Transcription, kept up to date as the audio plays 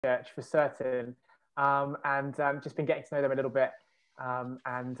church for certain, and just been getting to know them a little bit.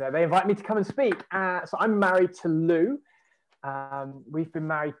 They invite me to come and speak. So I'm married to Lou. We've been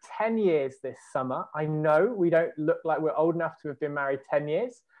married 10 years this summer. I know we don't look like we're old enough to have been married 10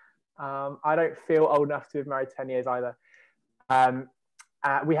 years. I don't feel old enough to have married 10 years either.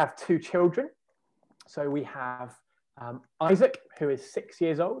 We have 2 children. So we have Isaac, who is 6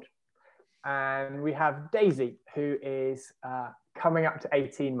 years old, and we have Daisy, who is coming up to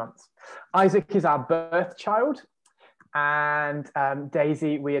 18 months. Isaac is our birth child, and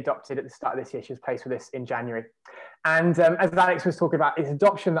Daisy we adopted at the start of this year. She was placed with us in January. And as Alex was talking about, it's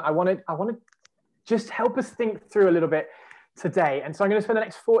adoption that I want to just help us think through a little bit today. And so I'm going to spend the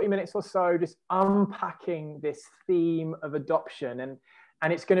next 40 minutes or so just unpacking this theme of adoption.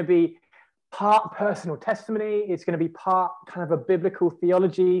 And it's going to be part personal testimony. It's going to be part kind of a biblical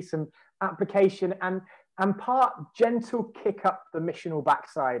theology, some application, and part gentle kick up the missional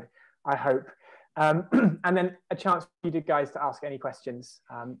backside, I hope. And then a chance for you guys to ask any questions.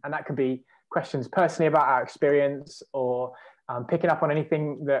 And that could be questions personally about our experience, or picking up on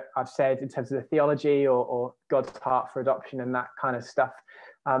anything that I've said in terms of the theology or God's heart for adoption and that kind of stuff.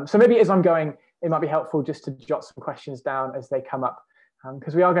 So maybe as I'm going, it might be helpful just to jot some questions down as they come up,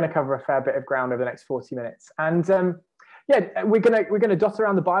 because we are going to cover a fair bit of ground over the next 40 minutes. And yeah, we're gonna dot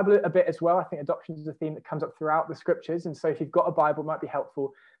around the Bible a bit as well. I think adoption is a theme that comes up throughout the scriptures. And so if you've got a Bible, it might be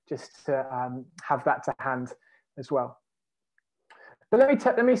helpful just to have that to hand as well. But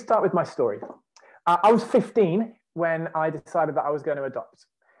let me start with my story. I was 15 when I decided that I was going to adopt.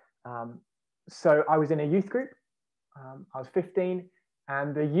 So I was in a youth group. I was 15,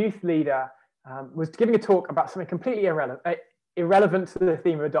 and the youth leader was giving a talk about something completely irrelevant to the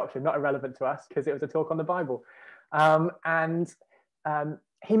theme of adoption, not irrelevant to us, because it was a talk on the Bible.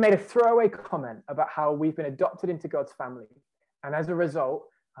 He made a throwaway comment about how we've been adopted into God's family. And as a result,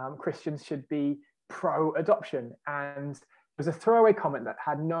 Christians should be pro-adoption. And it was a throwaway comment that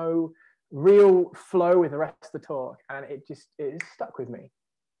had no real flow with the rest of the talk. And it stuck with me.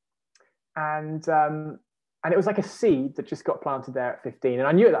 And it was like a seed that just got planted there at 15. And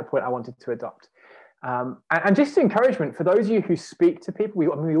I knew at that point I wanted to adopt. And just encouragement for those of you who speak to people,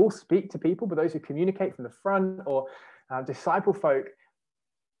 we all speak to people, but those who communicate from the front or disciple folk,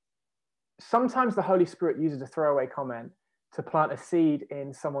 sometimes the Holy Spirit uses a throwaway comment to plant a seed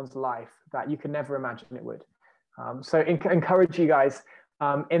in someone's life that you could never imagine it would. So encourage you guys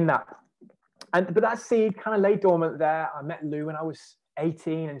in that. But that seed kind of lay dormant there. I met Lou when I was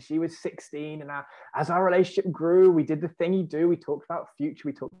 18 and she was 16. And as our relationship grew, we did the thing you do. We talked about future,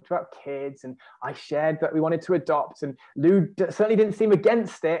 we talked about kids, and I shared that we wanted to adopt, and Lou certainly didn't seem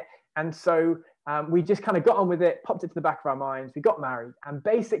against it. And so we just kind of got on with it, popped it to the back of our minds. We got married. And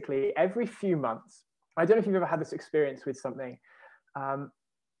basically every few months, I don't know if you've ever had this experience with something,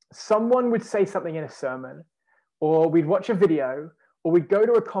 someone would say something in a sermon, or we'd watch a video, or we'd go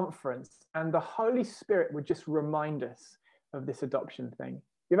to a conference, and the Holy Spirit would just remind us of this adoption thing.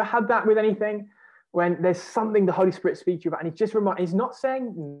 You ever had that with anything? When there's something the Holy Spirit speaks to you about, and he's not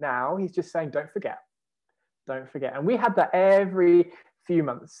saying now, he's just saying, don't forget. Don't forget. And we had that every few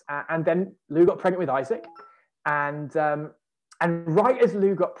months. And then Lou got pregnant with Isaac. And right as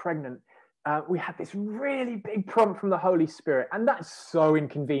Lou got pregnant, we had this really big prompt from the Holy Spirit. And that's so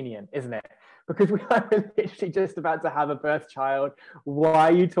inconvenient, isn't it? Because we are literally just about to have a birth child. Why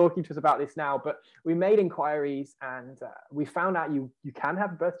are you talking to us about this now? But we made inquiries, and we found out you can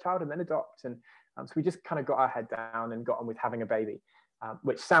have a birth child and then adopt. And so we just kind of got our head down and got on with having a baby,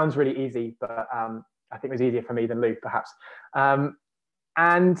 which sounds really easy, but I think it was easier for me than Lou, perhaps. But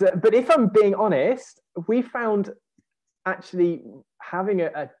if I'm being honest, we found actually having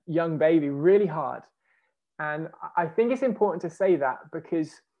a young baby really hard. And I think it's important to say that,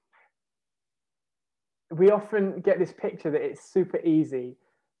 because we often get this picture that it's super easy.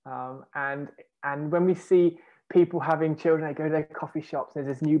 And when we see people having children, they go to their coffee shops, there's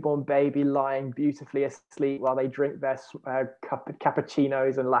this newborn baby lying beautifully asleep while they drink their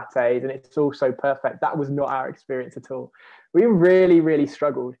cappuccinos and lattes, and it's all so perfect. That was not our experience at all. We really, really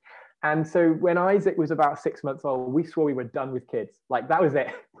struggled. And so when Isaac was about 6 months old, we swore we were done with kids. Like, that was it.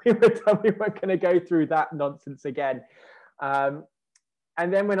 We were done. We weren't going to go through that nonsense again. And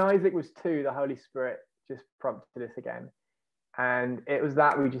then when Isaac was 2, the Holy Spirit just prompted us again. And it was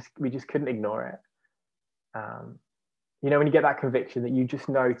that we just couldn't ignore it. You know, when you get that conviction that you just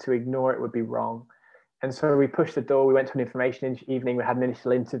know to ignore it would be wrong. And so we pushed the door, we went to an information evening, we had an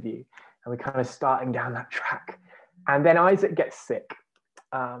initial interview, and we're kind of starting down that track. And then Isaac gets sick.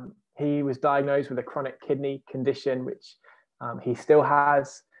 He was diagnosed with a chronic kidney condition, which he still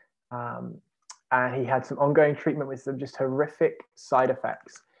has. And he had some ongoing treatment with some just horrific side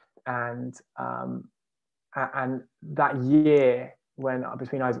effects. And that year when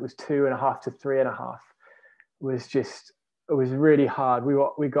between Isaac was 2.5 to 3.5 was just, it was really hard. We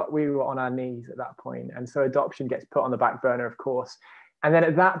were on our knees at that point. And so adoption gets put on the back burner, of course. And then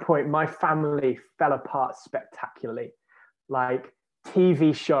at that point, my family fell apart spectacularly, like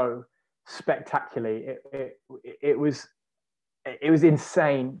TV show spectacularly. It was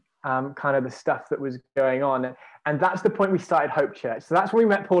insane, kind of the stuff that was going on. And that's the point we started Hope Church. So that's when we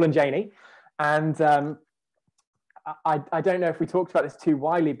met Paul and Janie. And I don't know if we talked about this too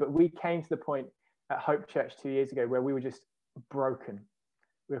widely, but we came to the point at Hope Church 2 years ago where we were just broken.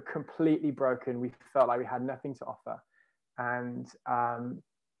 We were completely broken. We felt like we had nothing to offer. And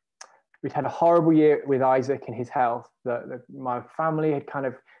we'd had a horrible year with Isaac and his health. My family had kind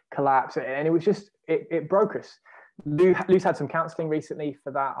of collapsed, and it was just, it broke us. Lou's had some counseling recently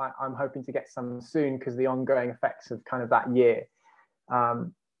for that. I'm hoping to get some soon because the ongoing effects of kind of that year.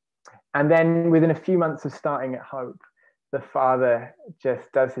 And then within a few months of starting at Hope, the Father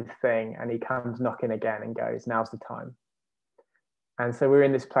just does his thing and he comes knocking again and goes, now's the time. And so we're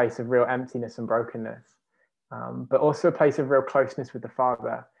in this place of real emptiness and brokenness, but also a place of real closeness with the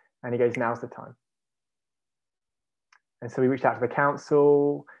Father. And he goes, now's the time. And so we reached out to the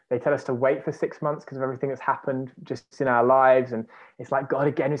council. They tell us to wait for 6 months because of everything that's happened just in our lives. And it's like God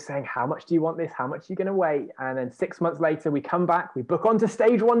again is saying, how much do you want this? How much are you going to wait? And then 6 months later, we come back, we book onto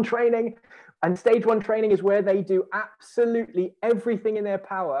stage 1 training. And stage 1 training is where they do absolutely everything in their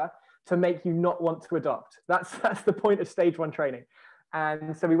power to make you not want to adopt. That's the point of stage 1 training.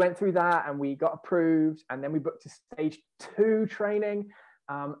 And so we went through that and we got approved. And then we booked to stage 2 training.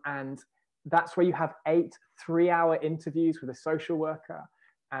 And that's where you have 8 3-hour interviews with a social worker,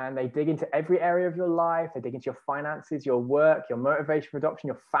 and they dig into every area of your life. They dig into your finances, your work, your motivation for adoption,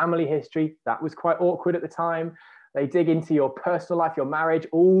 your family history. That was quite awkward at the time. They dig into your personal life, your marriage,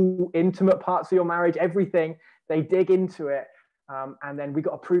 all intimate parts of your marriage, everything. They dig into it. And then we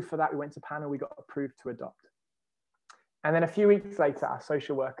got approved for that. We went to panel, we got approved to adopt. And then a few weeks later, our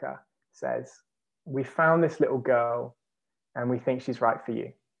social worker says, we found this little girl and we think she's right for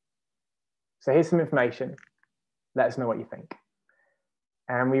you. So here's some information. Let us know what you think.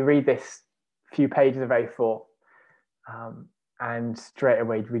 And we read this few pages of A4. And straight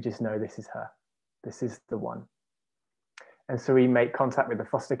away, we just know this is her. This is the one. And so we make contact with the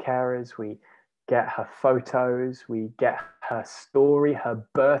foster carers. We get her photos. We get her story, her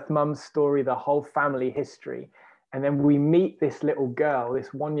birth mum's story, the whole family history. And then we meet this little girl, this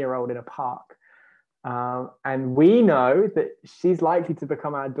 1-year-old in a park. And we know that she's likely to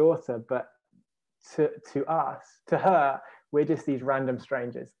become our daughter, but to us, to her, we're just these random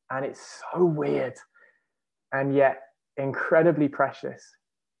strangers. And it's so weird and yet incredibly precious.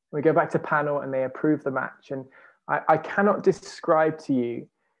 We go back to panel and they approve the match. And I cannot describe to you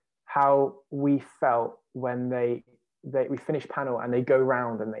how we felt when we finish panel and they go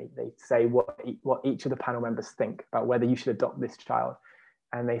round and they say what each of the panel members think about whether you should adopt this child.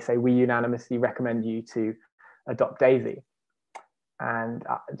 And they say, we unanimously recommend you to adopt Daisy. And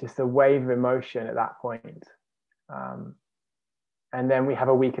just a wave of emotion at that point. And then we have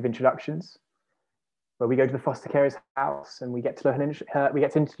a week of introductions where we go to the foster carer's house and we get to learn her, we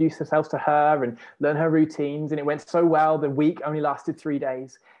get to introduce ourselves to her and learn her routines. And it went so well. The week only lasted 3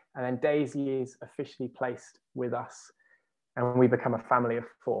 days. And then Daisy is officially placed with us and we become a family of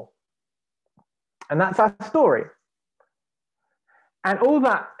 4. And that's our story. And all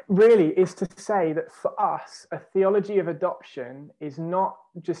that really is to say that for us, a theology of adoption is not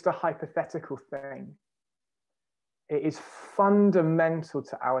just a hypothetical thing. It is fundamental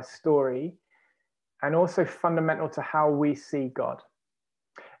to our story and also fundamental to how we see God.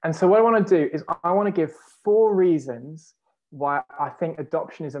 And so what I want to do is I want to give 4 reasons why I think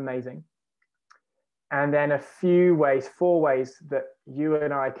adoption is amazing. And then 4 ways that you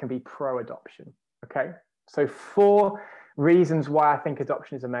and I can be pro-adoption. Okay? So 4 reasons why I think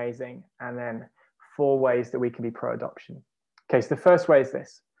adoption is amazing, and then 4 ways that we can be pro-adoption. Okay, so the first way is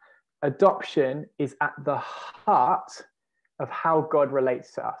this. Adoption is at the heart of how God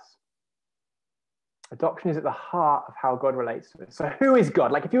relates to us. Adoption is at the heart of how God relates to us. So who is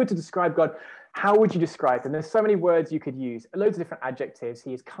God? Like if you were to describe God, how would you describe him? There's so many words you could use, loads of different adjectives.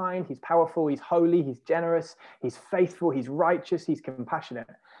 He is kind, he's powerful, he's holy, he's generous, he's faithful, he's righteous, he's compassionate.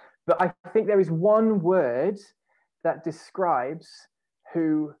 But I think there is one word that describes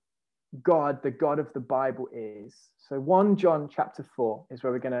who God, the God of the Bible, is. So 1 John chapter 4 is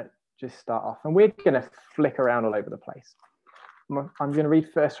where we're going to just start off. And we're going to flick around all over the place. I'm going to read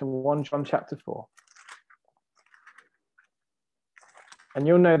first from 1 John chapter 4. And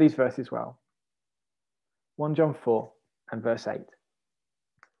you'll know these verses well. 1 John 4 and verse 8.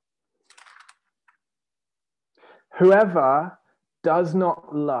 Whoever does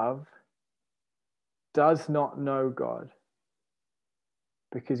not love does not know God,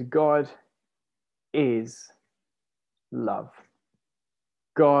 because God is love.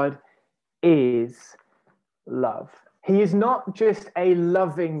 God is love. He is not just a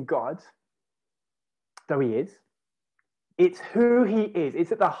loving God, though he is. It's who he is.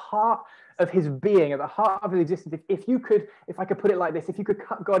 It's at the heart of his being, at the heart of his existence. If I could put it like this, if you could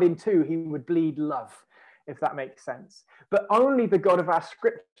cut God in two, he would bleed love, if that makes sense. But only the God of our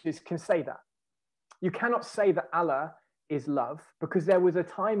scriptures can say that. You cannot say that Allah is love, because there was a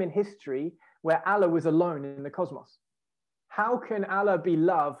time in history where Allah was alone in the cosmos. How can Allah be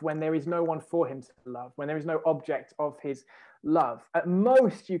love when there is no one for him to love, when there is no object of his love? At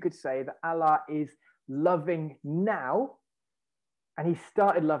most, you could say that Allah is loving now, and he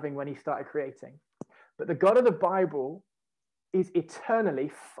started loving when he started creating. But the God of the Bible is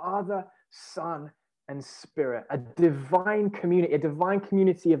eternally Father, Son, and Spirit, a divine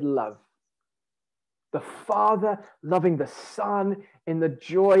community of love. The Father loving the Son in the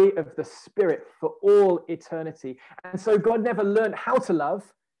joy of the Spirit for all eternity. And so God never learned how to love,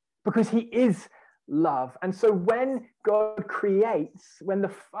 because he is love. And so when God creates, when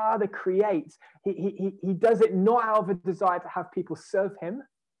the Father creates, he does it not out of a desire to have people serve him.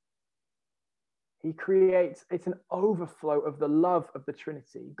 He creates, it's an overflow of the love of the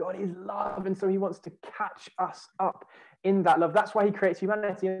Trinity. God is love, and so he wants to catch us up in that love. That's why he creates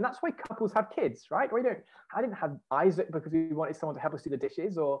humanity, and that's why couples have kids, right? I didn't have Isaac because we wanted someone to help us do the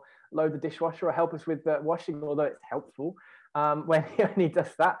dishes or load the dishwasher or help us with the washing, although it's helpful when he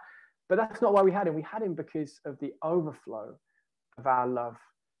does that. But that's not why we had him. We had him because of the overflow of our love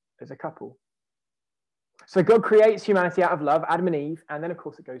as a couple. So God creates humanity out of love, Adam and Eve, and then, of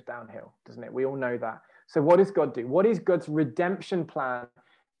course, it goes downhill, doesn't it? We all know that. So what does God do? What is God's redemption plan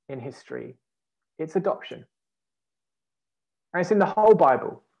in history? It's adoption. And it's in the whole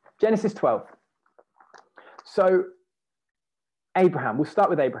Bible. Genesis 12. So Abraham, we'll start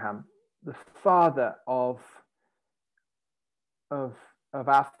with Abraham, the father of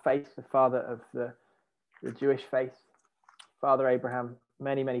our faith, the father of the Jewish faith, Father Abraham,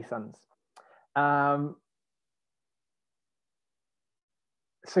 many, many sons.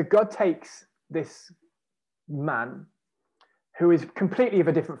 So God takes this man who is completely of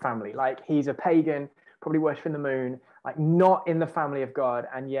a different family. Like, he's a pagan, probably worshiping the moon, like not in the family of God.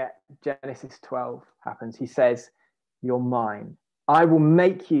 And yet Genesis 12 happens. He says, "You're mine. I will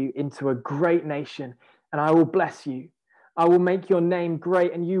make you into a great nation, and I will bless you. I will make your name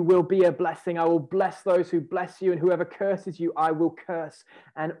great, and you will be a blessing. I will bless those who bless you, and whoever curses you, I will curse.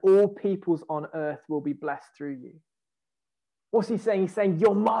 And all peoples on earth will be blessed through you." What's he saying? He's saying,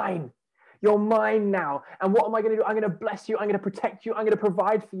 you're mine. You're mine now. And what am I going to do? I'm going to bless you. I'm going to protect you. I'm going to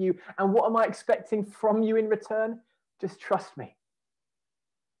provide for you. And what am I expecting from you in return? Just trust me.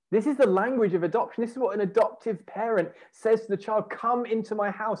 This is the language of adoption. This is what an adoptive parent says to the child. Come into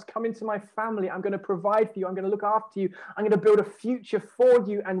my house. Come into my family. I'm going to provide for you. I'm going to look after you. I'm going to build a future for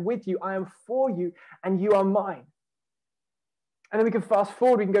you and with you. I am for you, and you are mine. And then we can fast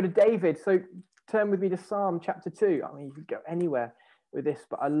forward. We can go to David. So turn with me to Psalm chapter 2. I mean, you could go anywhere with this,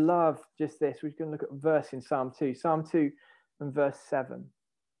 but I love just this. We're going to look at a verse in Psalm 2. Psalm 2 and verse 7.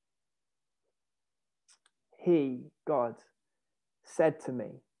 He, God, said to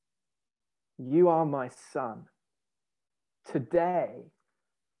me, "You are my son. Today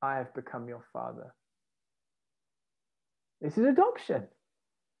I have become your father." This is adoption.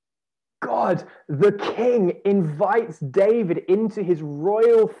 God, the king, invites David into his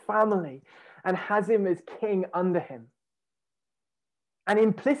royal family and has him as king under him. And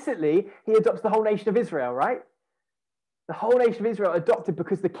implicitly, he adopts the whole nation of Israel, right? The whole nation of Israel adopted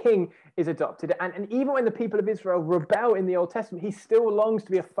because the king is adopted. And even when the people of Israel rebel in the Old Testament, he still longs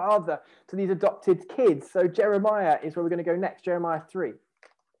to be a father to these adopted kids. So Jeremiah is where we're going to go next, Jeremiah 3.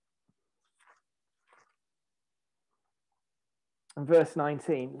 And verse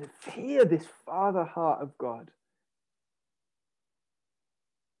 19, hear this father heart of God.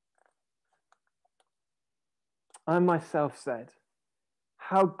 I myself said,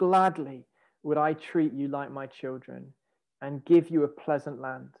 how gladly would I treat you like my children and give you a pleasant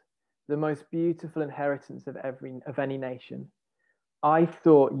land, the most beautiful inheritance of any nation. I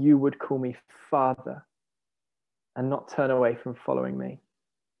thought you would call me father and not turn away from following me.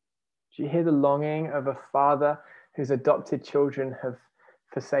 Do you hear the longing of a father whose adopted children have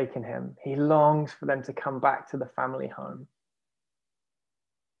forsaken him? He longs for them to come back to the family home.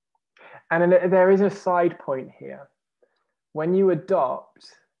 And there is a side point here. When you adopt,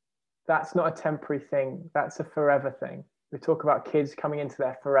 that's not a temporary thing. That's a forever thing. We talk about kids coming into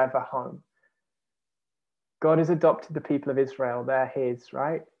their forever home. God has adopted the people of Israel. They're his,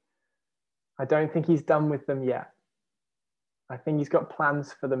 right? I don't think he's done with them yet. I think he's got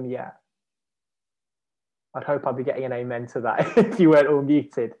plans for them yet. I'd hope I'd be getting an amen to that if you weren't all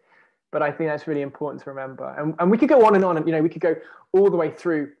muted. But I think that's really important to remember. And we could go on, and we could go all the way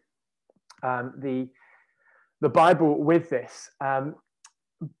through the Bible with this.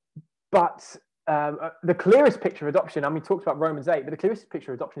 But the clearest picture of adoption, and we talked about Romans 8, but the clearest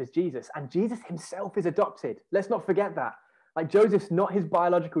picture of adoption is Jesus. And Jesus himself is adopted. Let's not forget that. Like, Joseph's not his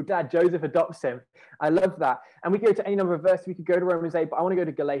biological dad. Joseph adopts him. I love that. And we could go to any number of verses. We could go to Romans 8, but I want to go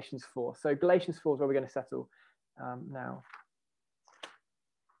to Galatians 4. So Galatians 4 is where we're going to settle now.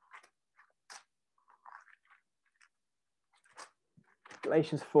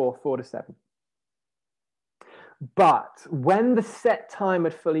 Galatians 4, 4-7. But when the set time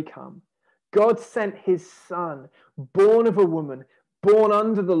had fully come, God sent his son, born of a woman, born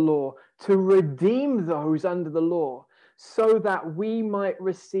under the law, to redeem those under the law, so that we might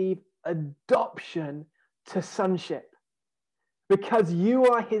receive adoption to sonship. Because you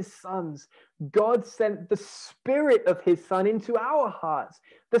are his sons, God sent the Spirit of his Son into our hearts,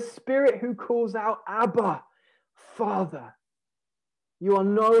 the Spirit who calls out, Abba, Father. You are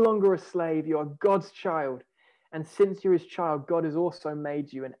no longer a slave, you are God's child. And since you're his child, God has also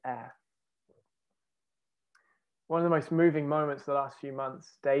made you an heir. One of the most moving moments of the last few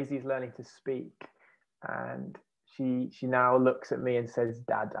months, Daisy's learning to speak. And she now looks at me and says,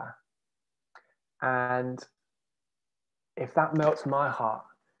 Dada. And if that melts my heart,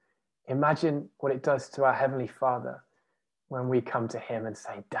 imagine what it does to our Heavenly Father when we come to him and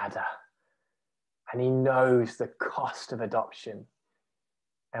say, Dada. And he knows the cost of adoption.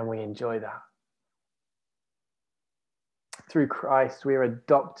 And we enjoy that. Through Christ, we are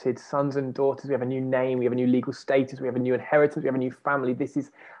adopted sons and daughters. We have a new name. We have a new legal status. We have a new inheritance. We have a new family. This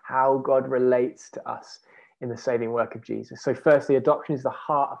is how God relates to us in the saving work of Jesus. So firstly, adoption is the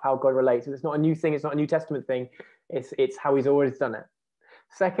heart of how God relates. It's not a new thing. It's not a New Testament thing. It's how he's always done it.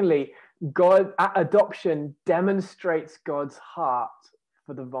 Secondly, adoption demonstrates God's heart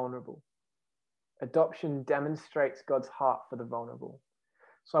for the vulnerable. Adoption demonstrates God's heart for the vulnerable.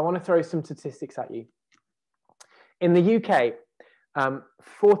 So I want to throw some statistics at you. In the UK,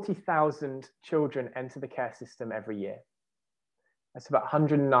 40,000 children enter the care system every year. That's about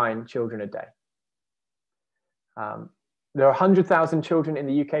 109 children a day. There are 100,000 children in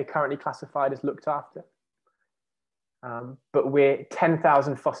the UK currently classified as looked after. But we're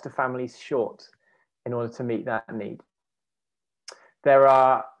 10,000 foster families short in order to meet that need. There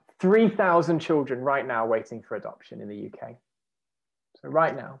are 3,000 children right now waiting for adoption in the UK. So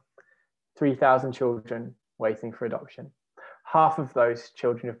right now, 3,000 children waiting for adoption. Half of those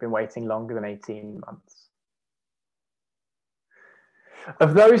children have been waiting longer than 18 months.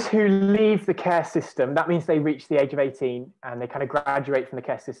 Of those who leave the care system, that means they reach the age of 18 and they kind of graduate from the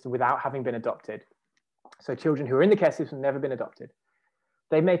care system without having been adopted. So children who are in the care system have never been adopted.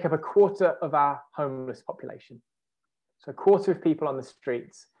 They make up a quarter of our homeless population. So a quarter of people on the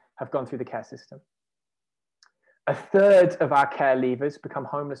streets have gone through the care system. A third of our care leavers become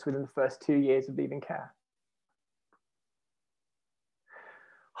homeless within the first 2 years of leaving care.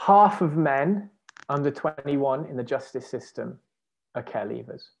 Half of men under 21 in the justice system are care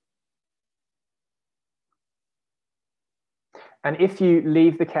leavers. And if you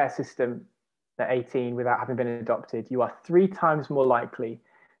leave the care system at 18 without having been adopted, you are 3 times more likely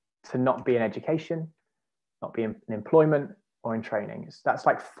to not be in education, not be in employment or in training. That's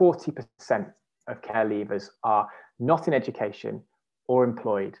like 40% of care leavers are not in education or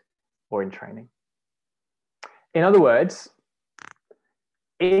employed or in training. In other words,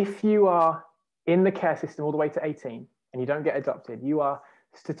 if you are in the care system all the way to 18 and you don't get adopted, you are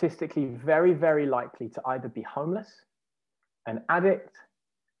statistically very, very likely to either be homeless, an addict,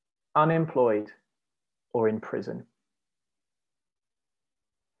 unemployed, or in prison.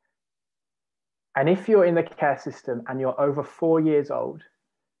 And if you're in the care system and you're over 4 years old,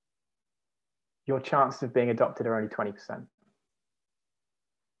 your chances of being adopted are only 20%.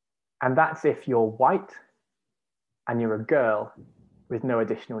 And that's if you're white and you're a girl with no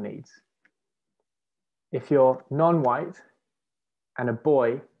additional needs. If you're non-white and a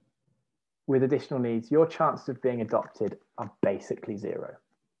boy with additional needs, your chances of being adopted are basically 0,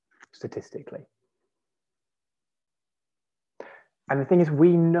 statistically. And the thing is,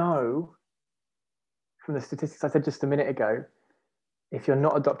 we know from the statistics I said just a minute ago, if you're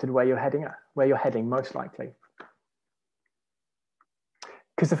not adopted, where you're heading most likely.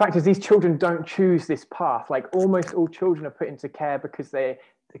 Because the fact is, these children don't choose this path. Like, almost all children are put into care because they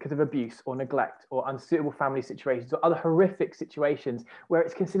because of abuse or neglect or unsuitable family situations or other horrific situations where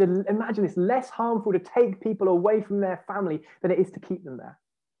it's considered, imagine this, less harmful to take people away from their family than it is to keep them there.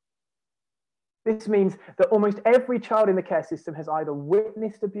 This means that almost every child in the care system has either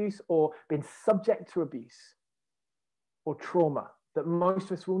witnessed abuse or been subject to abuse or trauma that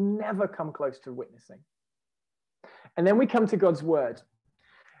most of us will never come close to witnessing. And then we come to God's word,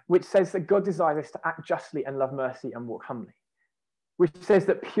 which says that God desires us to act justly and love mercy and walk humbly, which says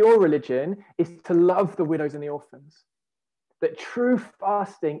that pure religion is to love the widows and the orphans, that true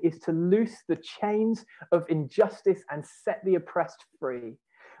fasting is to loose the chains of injustice and set the oppressed free,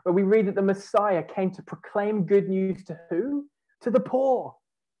 where we read that the Messiah came to proclaim good news to who? To the poor,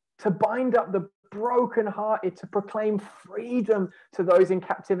 to bind up the brokenhearted, to proclaim freedom to those in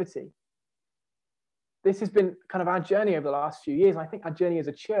captivity. This has been kind of our journey over the last few years. I think our journey as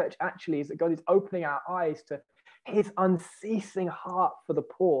a church actually is that God is opening our eyes to his unceasing heart for the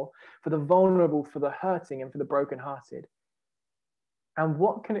poor, for the vulnerable, for the hurting, and for the brokenhearted. And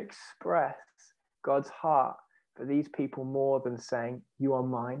what can express God's heart for these people more than saying, you are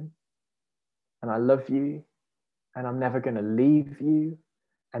mine, and I love you, and I'm never going to leave you,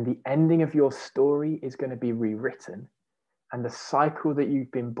 and the ending of your story is going to be rewritten, and the cycle that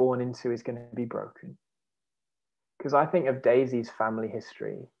you've been born into is going to be broken. Because I think of Daisy's family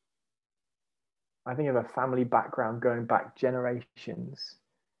history. I think of a family background going back generations.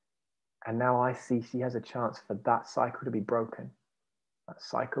 And now I see she has a chance for that cycle to be broken. That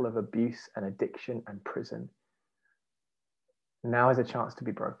cycle of abuse and addiction and prison now has a chance to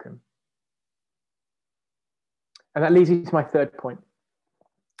be broken. And that leads me to my third point.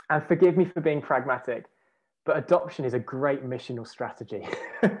 And forgive me for being pragmatic, but adoption is a great missional strategy.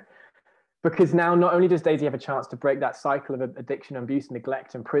 Because now not only does Daisy have a chance to break that cycle of addiction, abuse,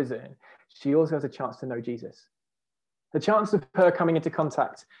 neglect, and prison, she also has a chance to know Jesus. The chance of her coming into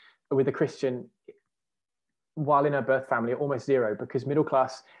contact with a Christian while in her birth family are almost zero, because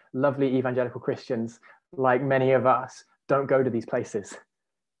middle-class, lovely evangelical Christians, like many of us, don't go to these places.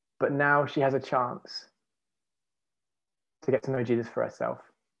 But now she has a chance to get to know Jesus for herself.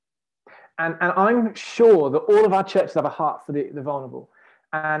 And I'm sure that all of our churches have a heart for the vulnerable.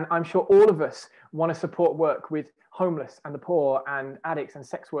 And I'm sure all of us want to support work with homeless and the poor and addicts and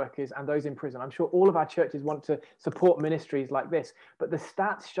sex workers and those in prison. I'm sure all of our churches want to support ministries like this. But the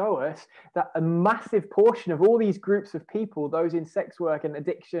stats show us that a massive portion of all these groups of people, those in sex work and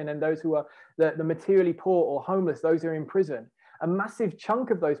addiction and those who are the materially poor or homeless, those who are in prison, a massive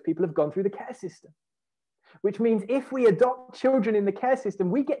chunk of those people have gone through the care system. Which means if we adopt children in the care system,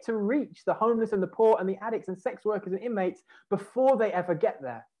 we get to reach the homeless and the poor and the addicts and sex workers and inmates before they ever get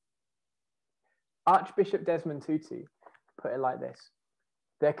there. Archbishop Desmond Tutu put it like this: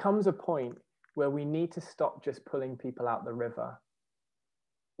 there comes a point where we need to stop just pulling people out the river.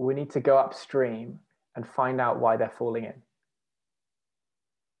 We need to go upstream and find out why they're falling in.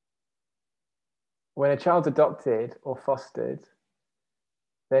 When a child's adopted or fostered,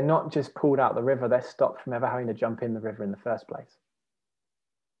 they're not just pulled out the river, they're stopped from ever having to jump in the river in the first place.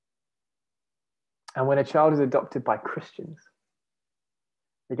 And when a child is adopted by Christians,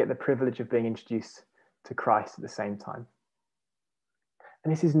 they get the privilege of being introduced to Christ at the same time.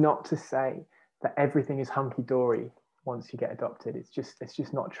 And this is not to say that everything is hunky-dory once you get adopted. It's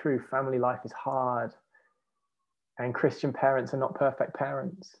just not true. Family life is hard. And Christian parents are not perfect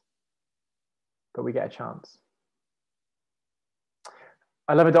parents. But we get a chance.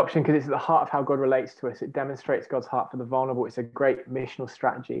 I love adoption because it's at the heart of how God relates to us. It demonstrates God's heart for the vulnerable. It's a great missional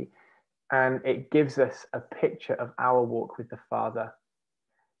strategy. And it gives us a picture of our walk with the Father.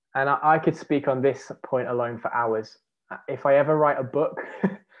 And I could speak on this point alone for hours. If I ever write a book,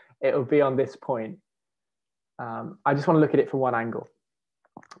 it will be on this point. I just want to look at it from one angle.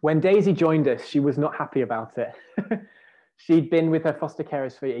 When Daisy joined us, she was not happy about it. She'd been with her foster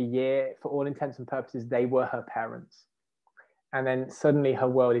carers for a year. For all intents and purposes, they were her parents. And then suddenly her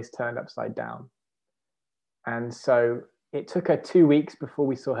world is turned upside down. And so it took her 2 weeks before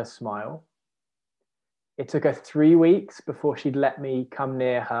we saw her smile. It took her 3 weeks before she'd let me come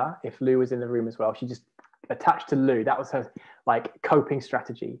near her if Lou was in the room as well. She just attached to Lou. That was her coping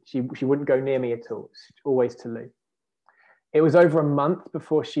strategy. She wouldn't go near me at all, always to Lou. It was over a month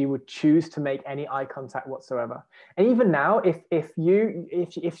before she would choose to make any eye contact whatsoever. And even now, if you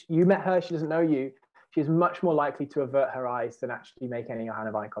met her, she doesn't know you, she's much more likely to avert her eyes than actually make any kind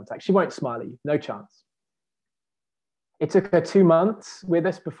of eye contact. She won't smile at you, no chance. It took her 2 months with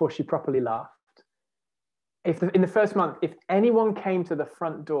us before she properly laughed. In the first month, if anyone came to the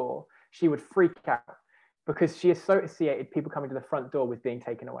front door, she would freak out because she associated people coming to the front door with being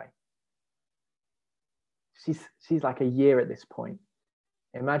taken away. She's like a year at this point.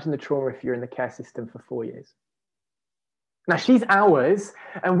 Imagine the trauma if you're in the care system for 4 years. Now, she's ours,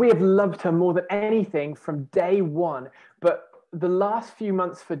 and we have loved her more than anything from day one. But the last few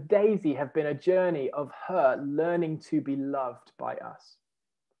months for Daisy have been a journey of her learning to be loved by us,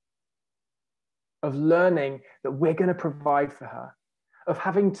 of learning that we're going to provide for her, of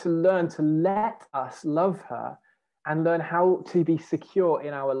having to learn to let us love her and learn how to be secure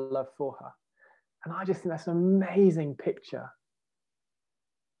in our love for her. And I just think that's an amazing picture.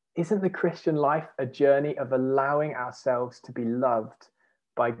 Isn't the Christian life a journey of allowing ourselves to be loved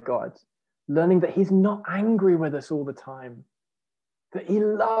by God? Learning that he's not angry with us all the time, that he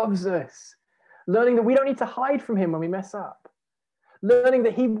loves us. Learning that we don't need to hide from him when we mess up. Learning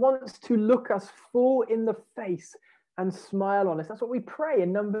that he wants to look us full in the face and smile on us. That's what we pray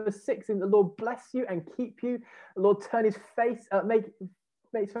in number 6. In the Lord bless you and keep you. The Lord turn his face, make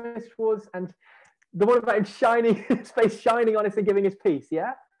his face towards, and the one about him shining, his face shining on us and giving us peace.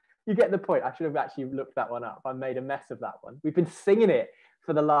 Yeah? You get the point. I should have actually looked that one up. I made a mess of that one. We've been singing it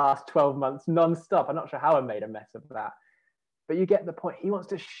for the last 12 months non-stop. I'm not sure how I made a mess of that. But you get the point. He wants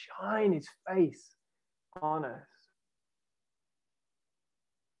to shine his face on us.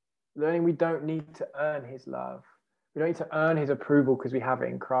 Learning we don't need to earn his love. We don't need to earn his approval because we have it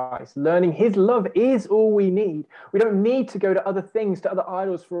in Christ. Learning his love is all we need. We don't need to go to other things, to other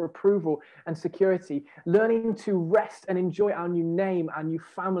idols for approval and security. Learning to rest and enjoy our new name, our new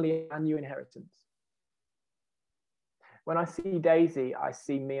family, our new inheritance. When I see Daisy, I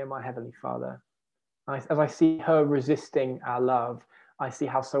see me and my Heavenly Father. As I see her resisting our love, I see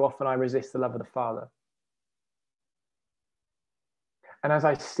how so often I resist the love of the Father. And as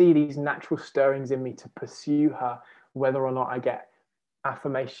I see these natural stirrings in me to pursue her, whether or not I get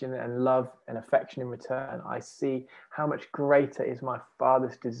affirmation and love and affection in return, I see how much greater is my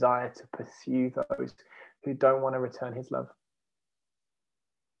Father's desire to pursue those who don't want to return his love.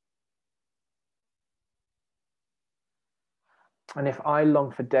 And if I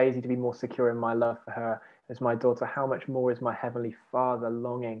long for Daisy to be more secure in my love for her as my daughter, how much more is my Heavenly Father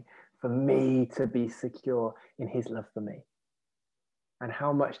longing for me to be secure in his love for me? And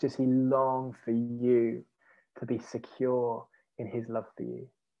how much does he long for you to be secure in his love for you?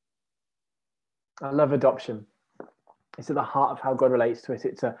 I love adoption. It's at the heart of how God relates to us.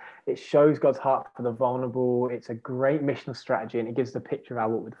 It shows God's heart for the vulnerable. It's a great missional strategy, and it gives the picture of our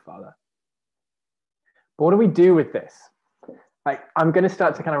walk with the Father. But what do we do with this? I'm going to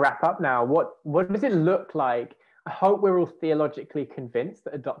start to kind of wrap up now. What does it look like? I hope we're all theologically convinced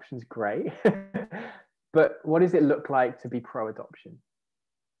that adoption's great. But what does it look like to be pro-adoption?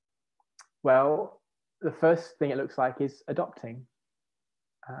 Well, the first thing it looks like is adopting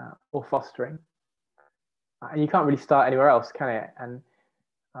or fostering. And you can't really start anywhere else, can it? And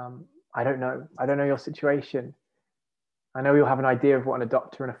I don't know. I don't know your situation. I know you'll have an idea of what an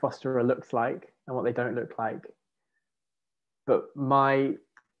adopter and a fosterer looks like and what they don't look like. But my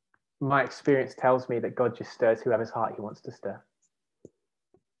experience tells me that God just stirs whoever's heart he wants to stir.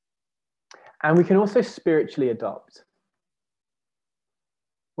 And we can also spiritually adopt.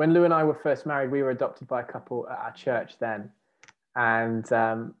 When Lou and I were first married, we were adopted by a couple at our church then. And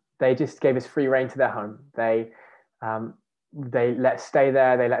they just gave us free rein to their home. They let us stay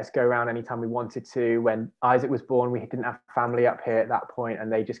there. They let us go around anytime we wanted to. When Isaac was born, we didn't have family up here at that point,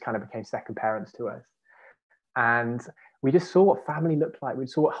 and they just kind of became second parents to us. And we just saw what family looked like. We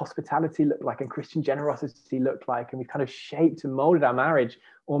saw what hospitality looked like and Christian generosity looked like. And we kind of shaped and molded our marriage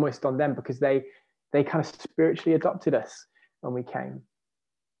almost on them because they kind of spiritually adopted us when we came.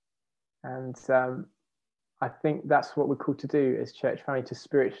 And I think that's what we're called to do as church family, to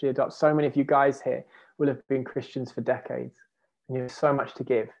spiritually adopt. So many of you guys here will have been Christians for decades, and you have so much to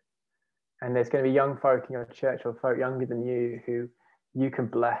give. And there's going to be young folk in your church or folk younger than you who you can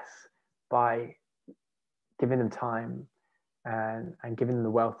bless by giving them time and giving them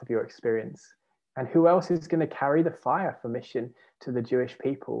the wealth of your experience. And who else is going to carry the fire for mission to the Jewish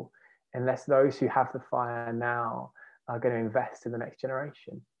people unless those who have the fire now are going to invest in the next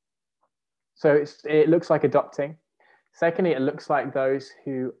generation? So it looks like adopting. Secondly, it looks like those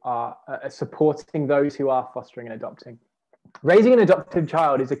who are supporting those who are fostering and adopting. Raising an adoptive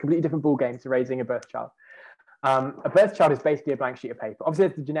child is a completely different ballgame to raising a birth child. A birth child is basically a blank sheet of paper. Obviously,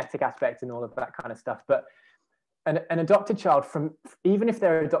 there's the genetic aspect and all of that kind of stuff, but an adopted child, even if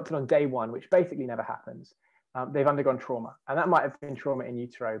they're adopted on day one, which basically never happens, they've undergone trauma. And that might have been trauma in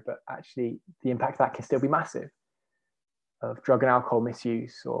utero, but actually the impact of that can still be massive, of drug and alcohol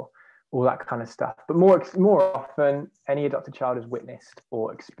misuse or all that kind of stuff. But more often, any adopted child has witnessed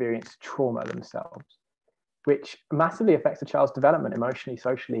or experienced trauma themselves, which massively affects a child's development emotionally,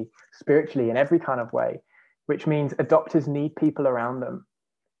 socially, spiritually, in every kind of way, which means adopters need people around them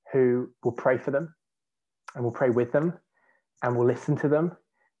who will pray for them and will pray with them and will listen to them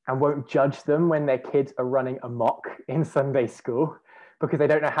and won't judge them when their kids are running amok in Sunday school because they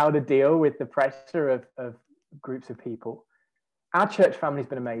don't know how to deal with the pressure of groups of people. Our church family's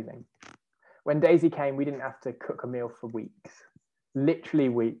been amazing. When Daisy came, we didn't have to cook a meal for weeks, literally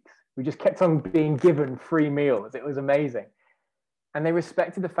weeks. We just kept on being given free meals. It was amazing. And they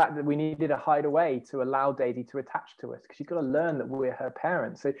respected the fact that we needed a hideaway to allow Daisy to attach to us because she's got to learn that we're her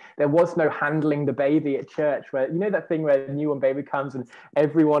parents. So there was no handling the baby at church where, you know, that thing where a newborn baby comes and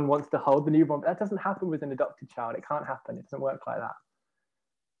everyone wants to hold the newborn. That doesn't happen with an adopted child. It can't happen. It doesn't work like that.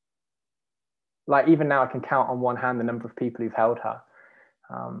 Like even now I can count on one hand the number of people who've held her.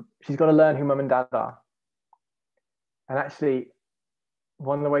 She's got to learn who mum and dad are. And actually,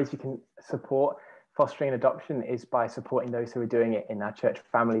 one of the ways you can support fostering and adoption is by supporting those who are doing it in our church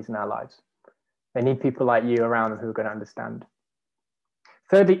families and our lives. They need people like you around them who are going to understand.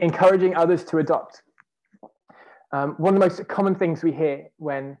 Thirdly, encouraging others to adopt. One of the most common things we hear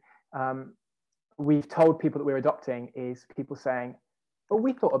when we've told people that we're adopting is people saying, oh,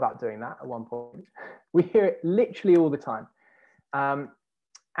 we thought about doing that at one point. We hear it literally all the time.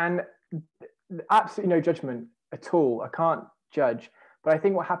 And absolutely no judgment at all. I can't judge. But I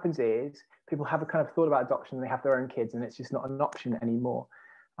think what happens is people have a kind of thought about adoption and they have their own kids and it's just not an option anymore.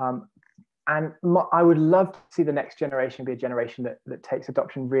 And I would love to see the next generation be a generation that takes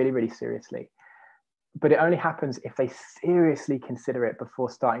adoption really, really seriously. But it only happens if they seriously consider it before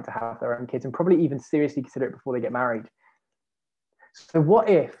starting to have their own kids and probably even seriously consider it before they get married. So what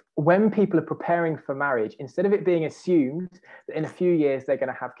if when people are preparing for marriage, instead of it being assumed that in a few years they're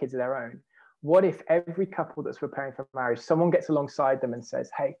going to have kids of their own, what if every couple that's preparing for marriage, someone gets alongside them and says,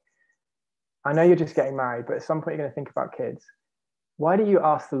 hey, I know you're just getting married, but at some point you're going to think about kids. Why do you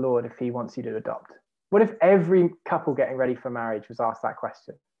ask the Lord if he wants you to adopt? What if every couple getting ready for marriage was asked that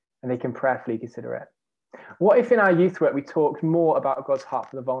question and they can prayerfully consider it? What if in our youth work we talked more about God's heart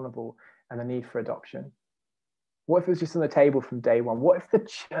for the vulnerable and the need for adoption? What if it was just on the table from day one? What if the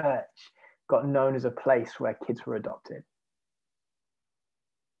church got known as a place where kids were adopted?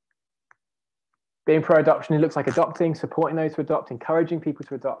 Being pro-adoption, it looks like adopting, supporting those who adopt, encouraging people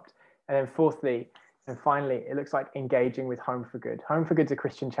to adopt. And then fourthly, and finally, it looks like engaging with Home for Good. Home for Good is a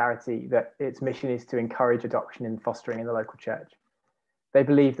Christian charity that its mission is to encourage adoption and fostering in the local church. They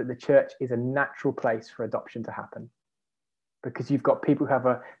believe that the church is a natural place for adoption to happen because you've got people who have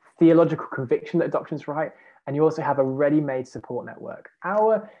a theological conviction that adoption is right, and you also have a ready-made support network.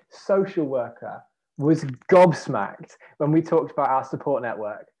 Our social worker was gobsmacked when we talked about our support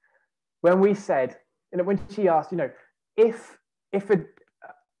network. When we said, when she asked, if a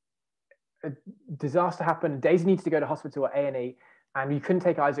disaster happened, Daisy needs to go to hospital or A&E, and you couldn't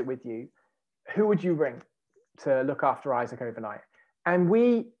take Isaac with you, who would you ring to look after Isaac overnight? And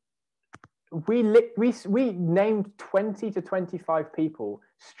we named 20 to 25 people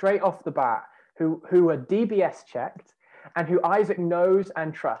straight off the bat who are DBS checked and who Isaac knows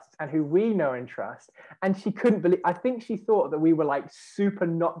and trusts and who we know and trust. And she couldn't believe, I think she thought that we were like super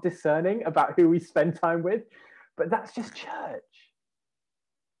not discerning about who we spend time with, but that's just church.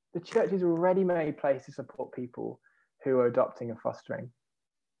 The church is a ready-made place to support people who are adopting and fostering.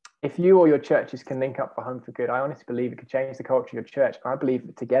 If you or your churches can link up for Home for Good, I honestly believe it could change the culture of your church. I believe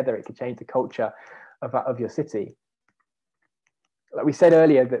that together it could change the culture of your city. Like we said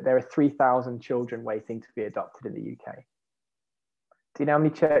earlier, that there are 3,000 children waiting to be adopted in the UK. Do you know how many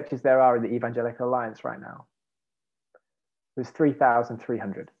churches there are in the Evangelical Alliance right now? There's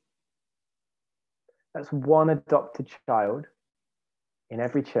 3,300. That's one adopted child in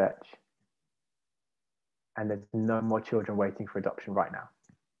every church. And there's no more children waiting for adoption right now.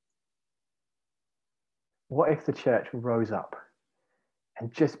 What if the church rose up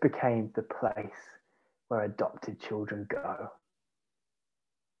and just became the place where adopted children go?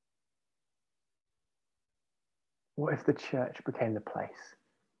 What if the church became the place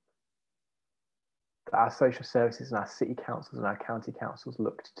that our social services and our city councils and our county councils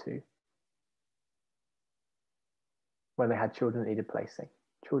looked to when they had children that needed placing,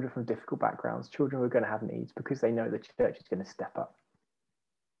 children from difficult backgrounds, children who are going to have needs because they know the church is going to step up?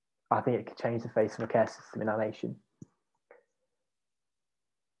 I think it could change the face of the care system in our nation.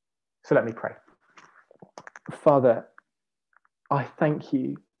 So let me pray. Father, I thank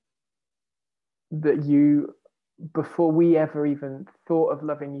you that you, before we ever even thought of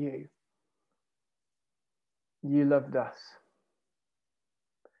loving you, you loved us.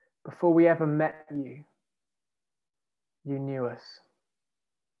 Before we ever met you, you knew us.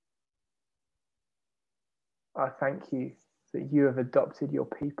 I thank you that you have adopted your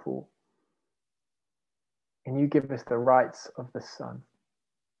people and you give us the rights of the Son.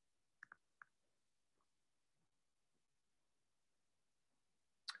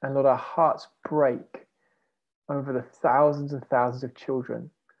 And Lord, our hearts break over the thousands and thousands of children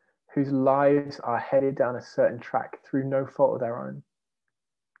whose lives are headed down a certain track through no fault of their own.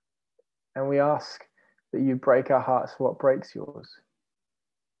 And we ask that you break our hearts for what breaks yours.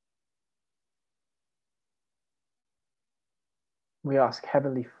 We ask,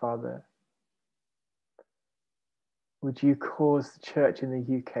 Heavenly Father, would you cause the church in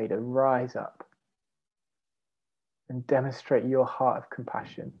the UK to rise up and demonstrate your heart of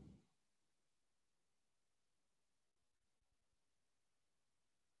compassion?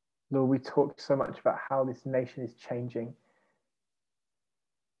 Lord, we talked so much about how this nation is changing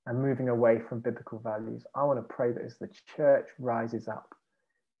and moving away from biblical values. I want to pray that as the church rises up,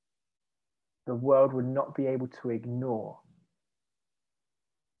 the world would not be able to ignore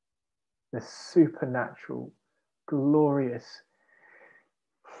the supernatural, glorious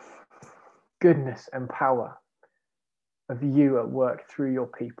goodness and power of you at work through your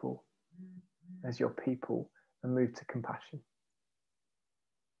people, as your people are moved to compassion.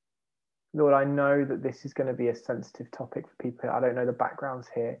 Lord, I know that this is going to be a sensitive topic for people. I don't know the backgrounds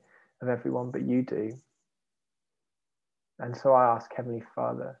here of everyone, but you do. And so I ask, Heavenly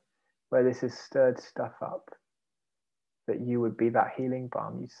Father, where this has stirred stuff up, that you would be that healing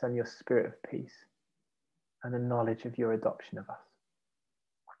balm. You send your spirit of peace and the knowledge of your adoption of us.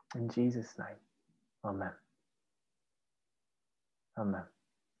 In Jesus' name, amen. Amen.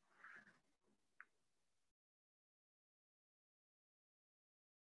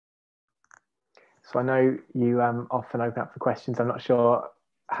 So I know you often open up for questions. I'm not sure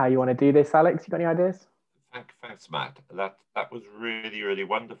how you want to do this, Alex. You got any ideas? Thanks, Matt. That was really, really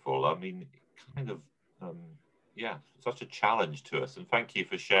wonderful. I mean, kind of, yeah, such a challenge to us. And thank you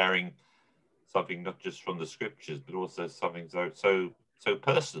for sharing something not just from the scriptures, but also something so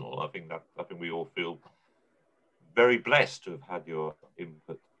personal. I think we all feel very blessed to have had your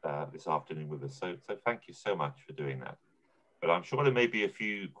input this afternoon with us. So thank you so much for doing that. But I'm sure there may be a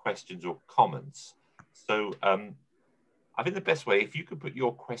few questions or comments. So I think the best way, if you could put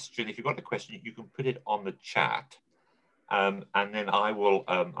your question, if you've got a question, you can put it on the chat. And then I will,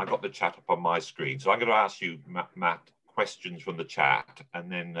 I got the chat up on my screen. So I'm going to ask you, Matt, questions from the chat. And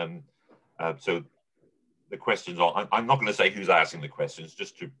then, so the questions are, I'm not going to say who's asking the questions,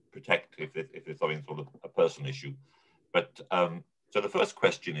 just to protect if it's something sort of a personal issue. But so the first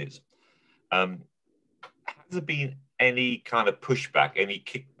question is, has there been any kind of pushback, any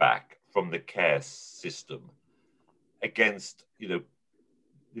kickback from the care system against,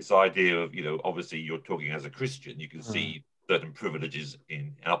 this idea of, obviously you're talking as a Christian, you can see certain privileges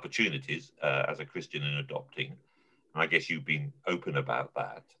and opportunities as a Christian in adopting. And I guess you've been open about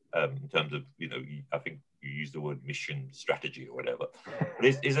that in terms of, I think you used the word mission strategy or whatever. But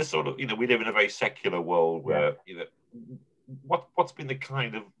is there sort of, we live in a very secular world where, what's been the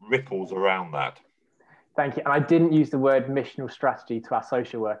kind of ripples around that? Thank you. And I didn't use the word missional strategy to our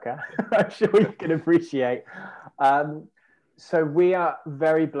social worker. I'm sure you can appreciate. So we are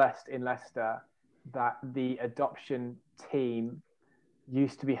very blessed in Leicester that the adoption team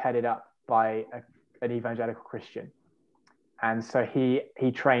used to be headed up by an evangelical Christian. And so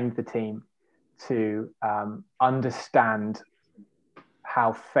he trained the team to understand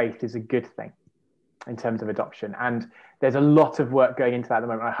how faith is a good thing in terms of adoption. And there's a lot of work going into that at the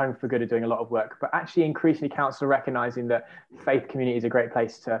moment. Home for Good are doing a lot of work, but actually increasingly councils are recognizing that faith community is a great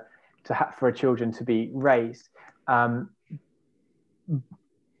place to have for children to be raised.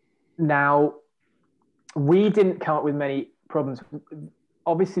 Now, we didn't come up with many problems.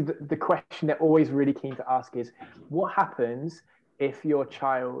 Obviously, the question they're always really keen to ask is, what happens if your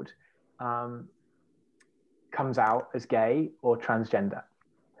child comes out as gay or transgender?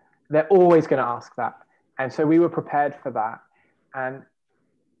 They're always going to ask that. And so we were prepared for that. And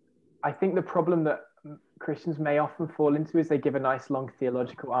I think the problem that Christians may often fall into is they give a nice long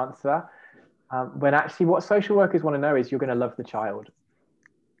theological answer, when actually what social workers want to know is you're going to love the child.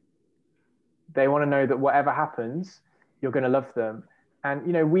 They want to know that whatever happens, you're going to love them.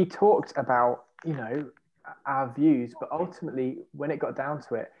 And, we talked about, our views, but ultimately when it got down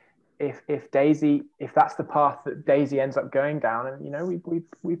to it, if that's the path that Daisy ends up going down, and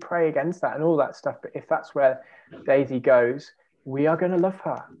we pray against that and all that stuff, but if that's where Daisy goes, we are going to love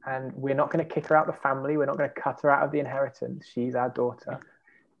her, and we're not going to kick her out of the family. We're not going to cut her out of the inheritance. She's our daughter.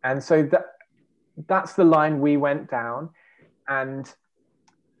 And so that's the line we went down. And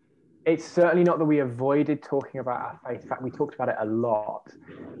it's certainly not that we avoided talking about our faith. In fact, we talked about it a lot.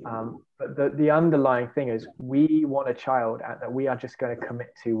 But the underlying thing is we want a child that we are just going to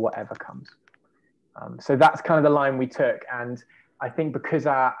commit to whatever comes. So that's kind of the line we took. And I think because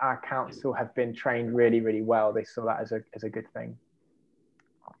our council have been trained really, really well, they saw that as a good thing.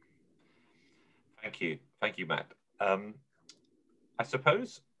 Thank you, Matt. I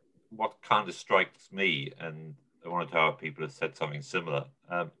suppose what kind of strikes me, and one or two other people have said something similar,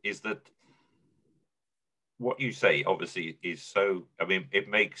 is that what you say obviously is so. I mean, it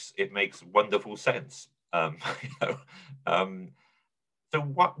makes wonderful sense. You know, so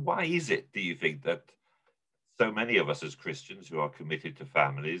why is it, do you think, that so many of us as Christians who are committed to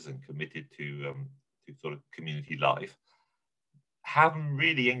families and committed to sort of community life haven't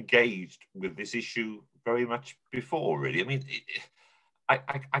really engaged with this issue very much before? Really, I mean.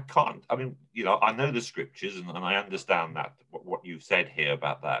 I can't. I mean, you know, I know the scriptures and I understand that what you've said here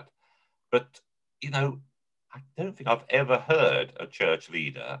about that, but you know, I don't think I've ever heard a church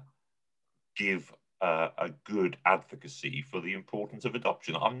leader give a good advocacy for the importance of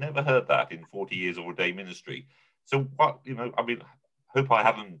adoption. I've never heard that in 40 years of ordained ministry. So what, you know, I mean, hope I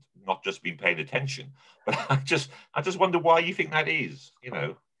haven't not just been paying attention, but I just wonder why you think that is. You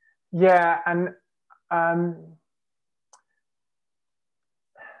know. Yeah, and.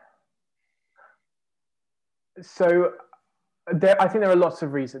 So I think there are lots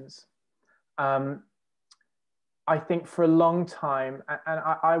of reasons. I think for a long time, and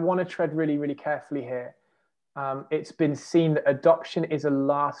I want to tread really, really carefully here, it's been seen that adoption is a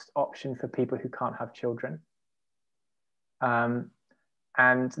last option for people who can't have children. And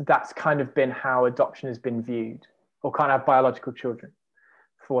that's kind of been how adoption has been viewed, or can't have biological children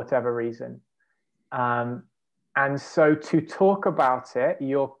for whatever reason. And so to talk about it,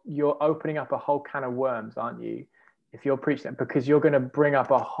 you're opening up a whole can of worms, aren't you? If you're preaching it, because you're going to bring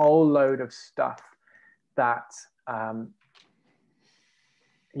up a whole load of stuff that,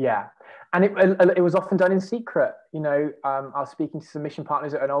 yeah. And it was often done in secret. You know, I was speaking to some mission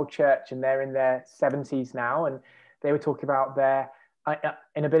partners at an old church, and they're in their 70s now, and they were talking about their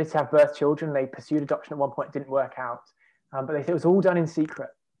inability to have birth children. They pursued adoption at one point, it didn't work out, but they said it was all done in secret.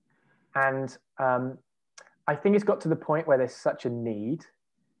 And I think it's got to the point where there's such a need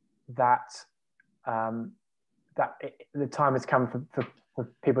that the time has come for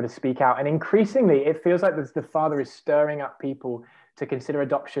people to speak out. And increasingly, it feels like the Father is stirring up people to consider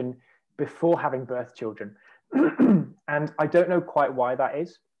adoption before having birth children. And I don't know quite why that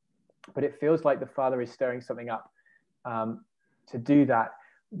is, but it feels like the Father is stirring something up to do that.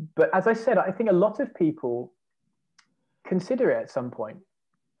 But as I said, I think a lot of people consider it at some point.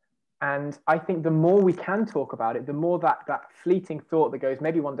 And I think the more we can talk about it, the more that fleeting thought that goes,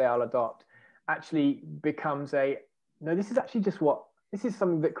 maybe one day I'll adopt, actually becomes no, this is actually this is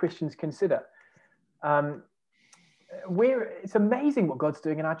something that Christians consider. It's amazing what God's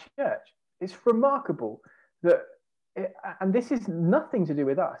doing in our church. It's remarkable and this is nothing to do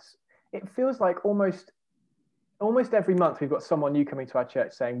with us. It feels like almost every month we've got someone new coming to our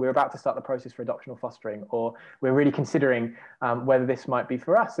church saying we're about to start the process for adoption or fostering, or we're really considering whether this might be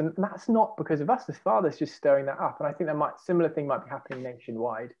for us. And that's not because of us. The Father's just stirring that up. And I think similar thing might be happening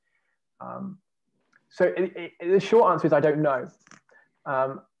nationwide. So the short answer is I don't know.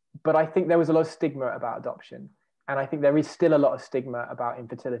 But I think there was a lot of stigma about adoption. And I think there is still a lot of stigma about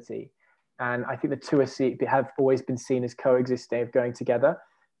infertility. And I think the two have always been seen as coexisting, of going together.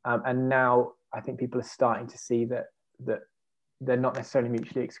 And now I think people are starting to see that they're not necessarily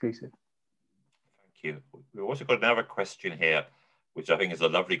mutually exclusive. Thank you. We've also got another question here, which I think is a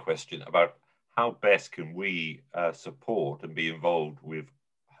lovely question, about how best can we support and be involved with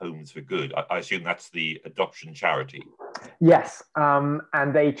Homes for Good. I assume that's the adoption charity. Yes,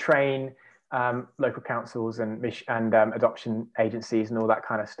 and they train local councils and adoption agencies and all that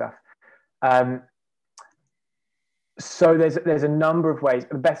kind of stuff. So there's a number of ways.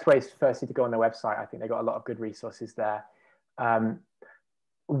 The best way is firstly to go on their website. I think they've got a lot of good resources there.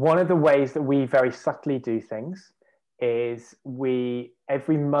 One of the ways that we very subtly do things is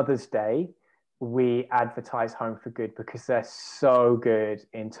every Mother's Day, we advertise Home for Good, because they're so good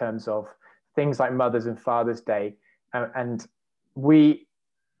in terms of things like Mother's and Father's Day. And we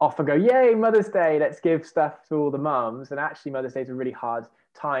often go, yay, Mother's Day, let's give stuff to all the mums. And actually Mother's Day is a really hard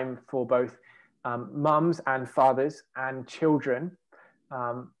time for both mums and fathers and children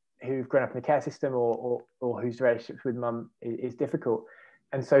who've grown up in the care system or whose relationships with mum is difficult.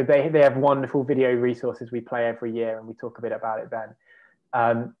 And so they have wonderful video resources we play every year, and we talk a bit about it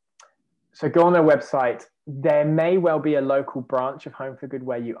then. So go on their website. There may well be a local branch of Home for Good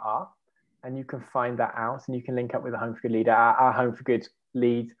where you are, and you can find that out, and you can link up with a Home for Good leader. Our Home for Good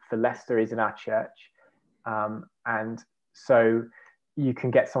lead for Leicester is in our church. And so you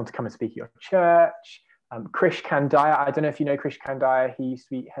can get someone to come and speak at your church. Krish Kandaya, I don't know if you know Krish Kandaya. He used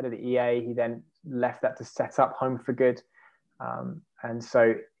to be head of the EA. He then left that to set up Home for Good. And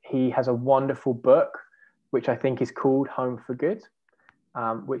so he has a wonderful book, which I think is called Home for Good,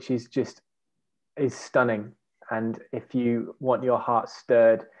 which is just is stunning. And if you want your heart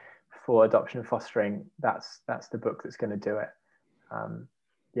stirred for adoption and fostering, that's the book that's going to do it.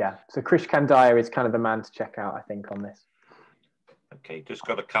 Yeah, so Krish Kandiah is kind of the man to check out, I think, on this. Okay, just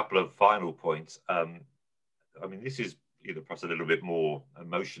got a couple of final points. I mean, this is perhaps a little bit more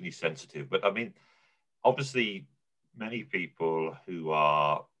emotionally sensitive, but I mean, obviously, many people who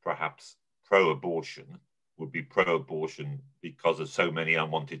are perhaps pro-abortion would be pro-abortion because of so many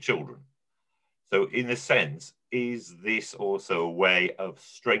unwanted children. So in a sense, is this also a way of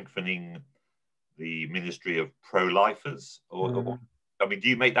strengthening the ministry of pro-lifers? Or, I mean, do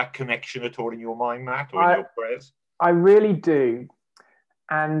you make that connection at all in your mind, Matt, or in your prayers? I really do.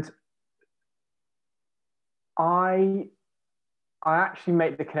 And I actually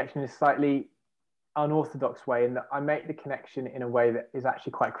make the connection in a slightly unorthodox way, in that I make the connection in a way that is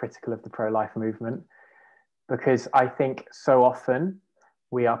actually quite critical of the pro-life movement, because I think so often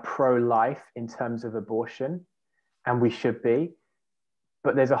we are pro-life in terms of abortion, and we should be,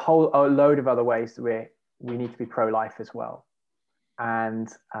 but there's a load of other ways that we need to be pro-life as well. And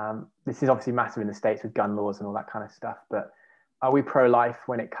this is obviously massive in the States with gun laws and all that kind of stuff, but are we pro-life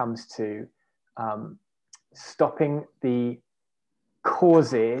when it comes to stopping the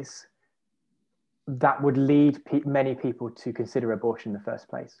causes that would lead many people to consider abortion in the first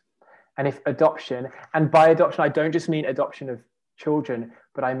place? And if adoption, and by adoption, I don't just mean adoption of children,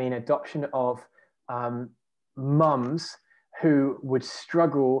 but I mean adoption of mums who would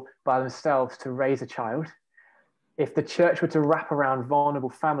struggle by themselves to raise a child. If the church were to wrap around vulnerable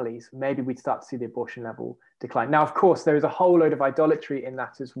families, maybe we'd start to see the abortion level decline. Now, of course, there is a whole load of idolatry in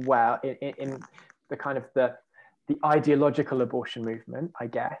that as well, in the kind of the ideological abortion movement, I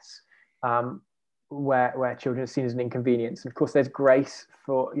guess, where children are seen as an inconvenience. And of course, there's grace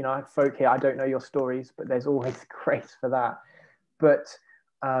for, folk here, I don't know your stories, but there's always grace for that. But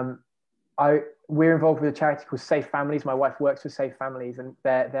we're involved with a charity called Safe Families. My wife works with Safe Families, and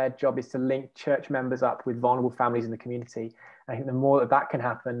their job is to link church members up with vulnerable families in the community. I think the more that can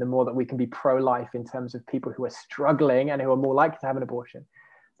happen, the more that we can be pro-life in terms of people who are struggling and who are more likely to have an abortion,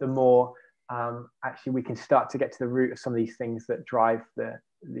 the more actually we can start to get to the root of some of these things that drive the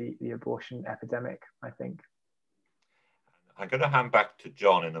abortion epidemic, I think. I'm going to hand back to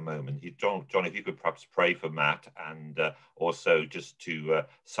John in a moment. John, if you could perhaps pray for Matt, and also just to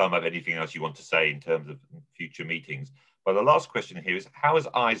sum up anything else you want to say in terms of future meetings. But the last question here is, how is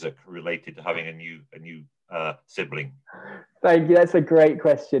Isaac related to having a new sibling? Thank you. That's a great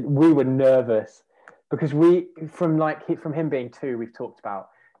question. We were nervous because from him being 2, we've talked about,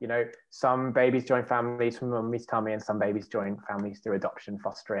 some babies join families from mummy's tummy, and some babies join families through adoption,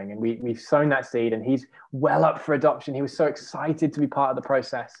 fostering. And we've sown that seed, and he's well up for adoption. He was so excited to be part of the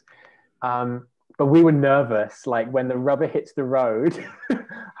process. But we were nervous, like when the rubber hits the road,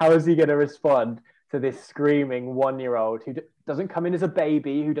 how is he going to respond to this screaming 1-year-old who doesn't come in as a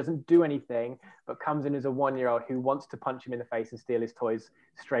baby, who doesn't do anything, but comes in as a 1-year-old who wants to punch him in the face and steal his toys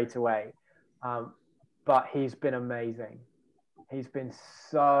straight away. But he's been amazing. He's been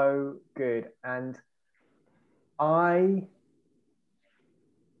so good. And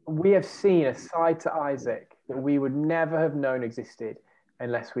we have seen a side to Isaac that we would never have known existed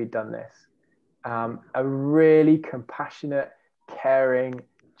unless we'd done this. A really compassionate, caring,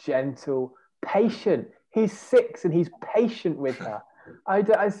 gentle, patient. He's 6 and he's patient with her.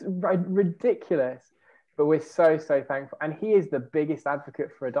 It's ridiculous, but we're so thankful. And he is the biggest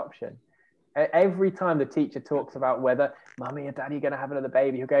advocate for adoption. Every time the teacher talks about whether mommy or daddy are going to have another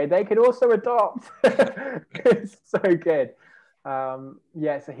baby, he'll go, they could also adopt. It's so good.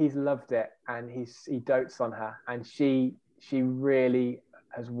 So he's loved it, and he dotes on her, and she really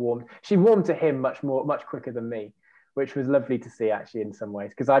has warmed. She warmed to him much quicker than me, which was lovely to see actually in some ways,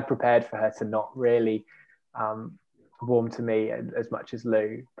 because I'd prepared for her to not really warm to me as much as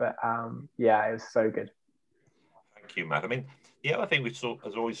Lou. But it was so good. Thank you, Matt. I mean, the other thing which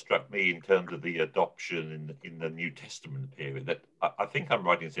has always struck me in terms of the adoption in the New Testament period, that I think I'm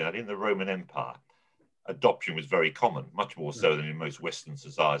right in saying that in the Roman Empire, adoption was very common, much more so than in most Western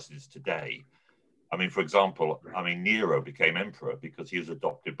societies today. I mean, for example, Nero became emperor because he was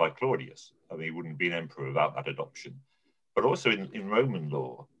adopted by Claudius. I mean, he wouldn't be an emperor without that adoption. But also in Roman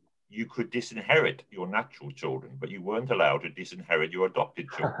law, you could disinherit your natural children, but you weren't allowed to disinherit your adopted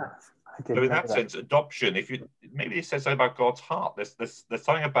children. So in that sense, adoption, maybe it says something about God's heart. There's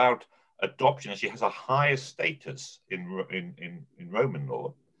something about adoption actually has a higher status in Roman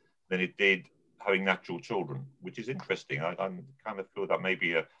law than it did having natural children, which is interesting. I kind of feel that may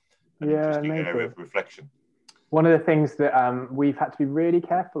be an interesting area of reflection. One of the things that we've had to be really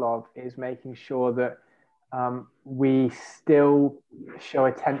careful of is making sure that we still show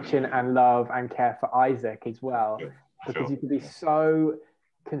attention and love and care for Isaac as well, Sure. because Sure. you can be so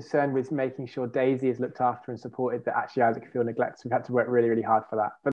concerned with making sure Daisy is looked after and supported that actually Isaac feel neglected. We've had to work really, really hard for that. But